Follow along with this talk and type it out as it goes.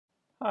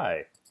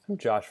Hi, I'm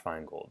Josh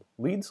Feingold,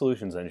 Lead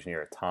Solutions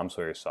Engineer at Tom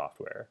Sawyer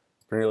Software.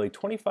 For nearly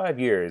 25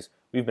 years,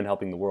 we've been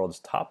helping the world's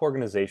top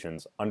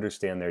organizations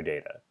understand their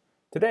data.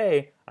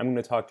 Today, I'm going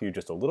to talk to you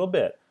just a little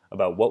bit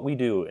about what we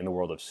do in the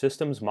world of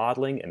systems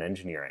modeling and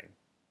engineering.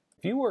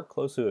 If you work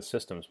closely with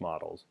systems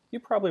models, you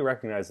probably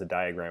recognize the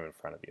diagram in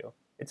front of you.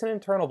 It's an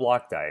internal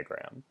block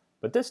diagram,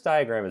 but this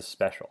diagram is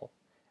special.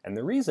 And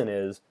the reason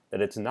is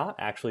that it's not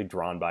actually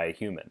drawn by a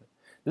human.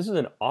 This is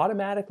an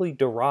automatically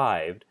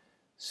derived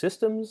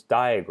systems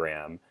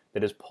diagram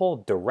that is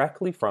pulled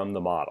directly from the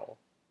model.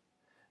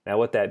 Now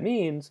what that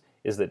means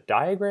is that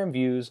diagram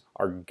views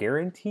are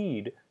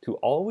guaranteed to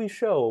always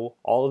show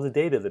all of the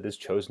data that is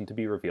chosen to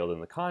be revealed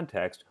in the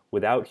context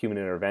without human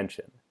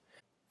intervention.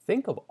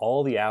 Think of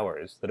all the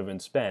hours that have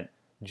been spent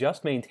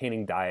just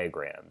maintaining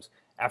diagrams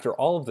after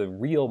all of the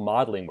real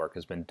modeling work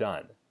has been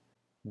done.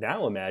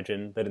 Now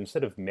imagine that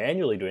instead of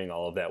manually doing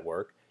all of that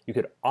work, you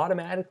could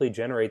automatically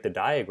generate the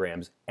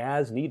diagrams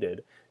as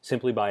needed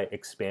simply by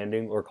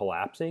expanding or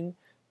collapsing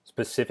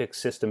specific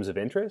systems of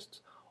interest,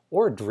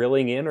 or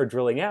drilling in or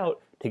drilling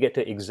out to get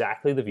to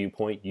exactly the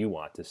viewpoint you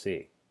want to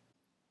see.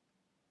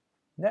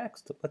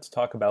 Next, let's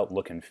talk about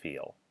look and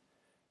feel.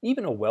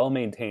 Even a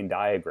well-maintained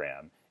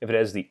diagram, if it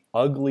has the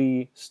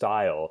ugly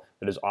style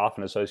that is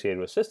often associated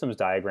with systems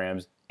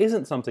diagrams,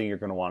 isn't something you're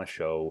going to want to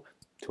show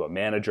to a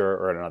manager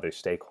or another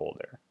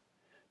stakeholder.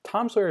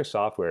 Tom Sawyer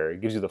Software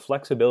gives you the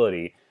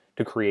flexibility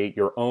to create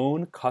your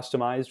own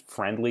customized,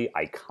 friendly,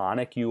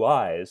 iconic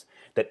UIs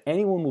that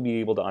anyone will be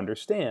able to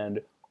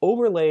understand,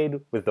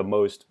 overlaid with the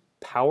most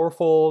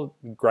powerful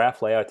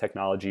graph layout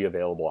technology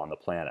available on the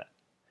planet.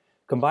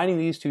 Combining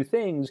these two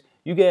things,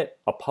 you get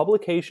a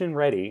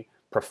publication-ready,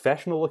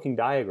 professional-looking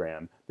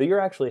diagram that you're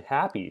actually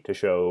happy to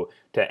show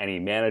to any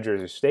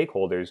managers or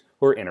stakeholders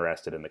who are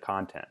interested in the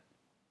content.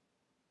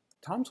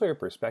 Tom Sawyer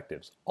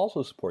Perspectives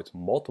also supports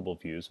multiple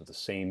views of the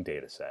same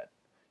dataset.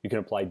 You can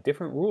apply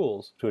different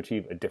rules to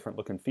achieve a different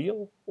look and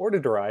feel, or to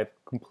derive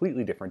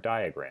completely different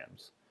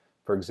diagrams.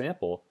 For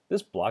example,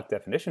 this block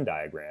definition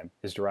diagram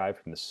is derived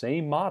from the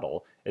same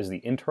model as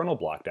the internal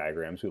block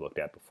diagrams we looked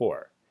at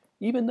before,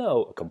 even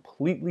though a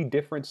completely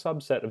different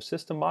subset of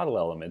system model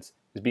elements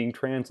is being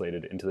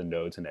translated into the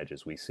nodes and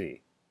edges we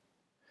see.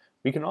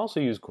 We can also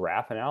use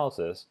graph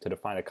analysis to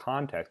define a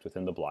context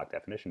within the block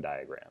definition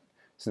diagram,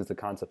 since the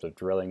concepts of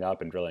drilling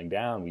up and drilling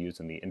down we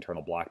use in the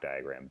internal block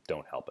diagram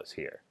don't help us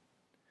here.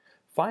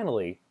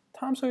 Finally,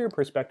 Tom Sawyer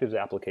Perspectives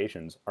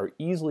applications are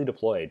easily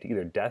deployed to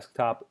either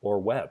desktop or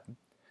web.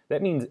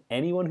 That means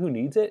anyone who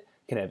needs it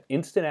can have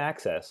instant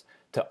access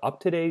to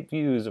up-to-date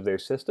views of their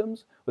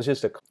systems with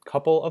just a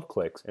couple of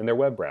clicks in their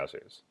web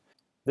browsers.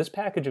 This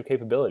package of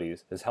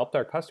capabilities has helped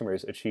our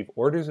customers achieve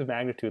orders of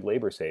magnitude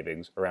labor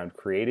savings around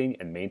creating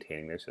and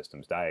maintaining their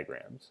systems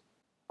diagrams.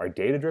 Our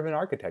data-driven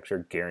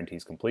architecture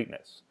guarantees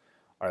completeness.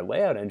 Our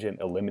layout engine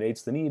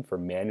eliminates the need for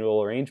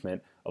manual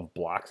arrangement of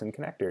blocks and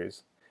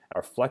connectors.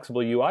 Our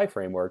flexible UI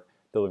framework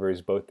delivers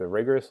both the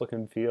rigorous look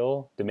and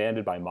feel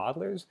demanded by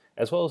modelers,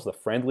 as well as the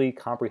friendly,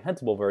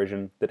 comprehensible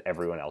version that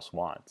everyone else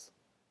wants.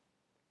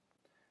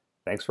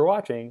 Thanks for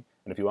watching,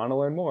 and if you want to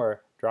learn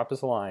more, drop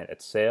us a line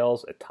at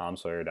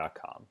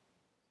sales@tomsawyer.com.